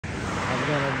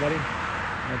going, everybody?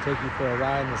 I'm going to take you for a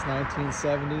ride in this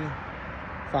 1970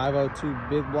 502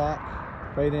 big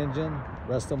block freight engine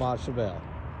resto mod Chevelle.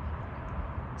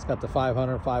 It's got the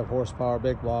 505 horsepower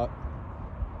big block,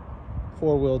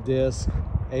 4-wheel disc,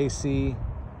 AC.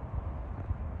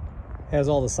 Has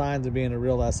all the signs of being a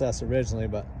real SS originally,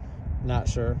 but I'm not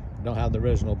sure. Don't have the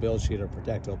original build sheet or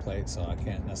protectile plate, so I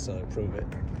can't necessarily prove it.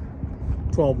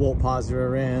 12-volt positive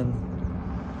rear end.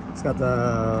 It's got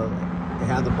they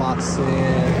had the box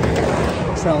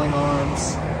in, trailing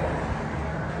arms,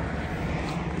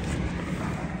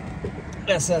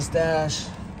 SS dash,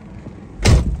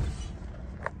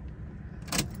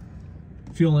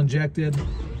 fuel injected.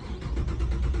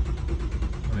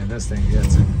 I mean, this thing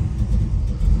gets it.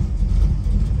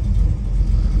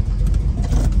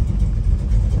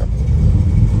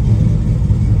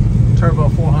 Turbo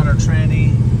 400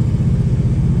 tranny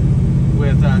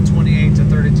with 28 to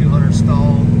 3200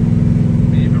 stall.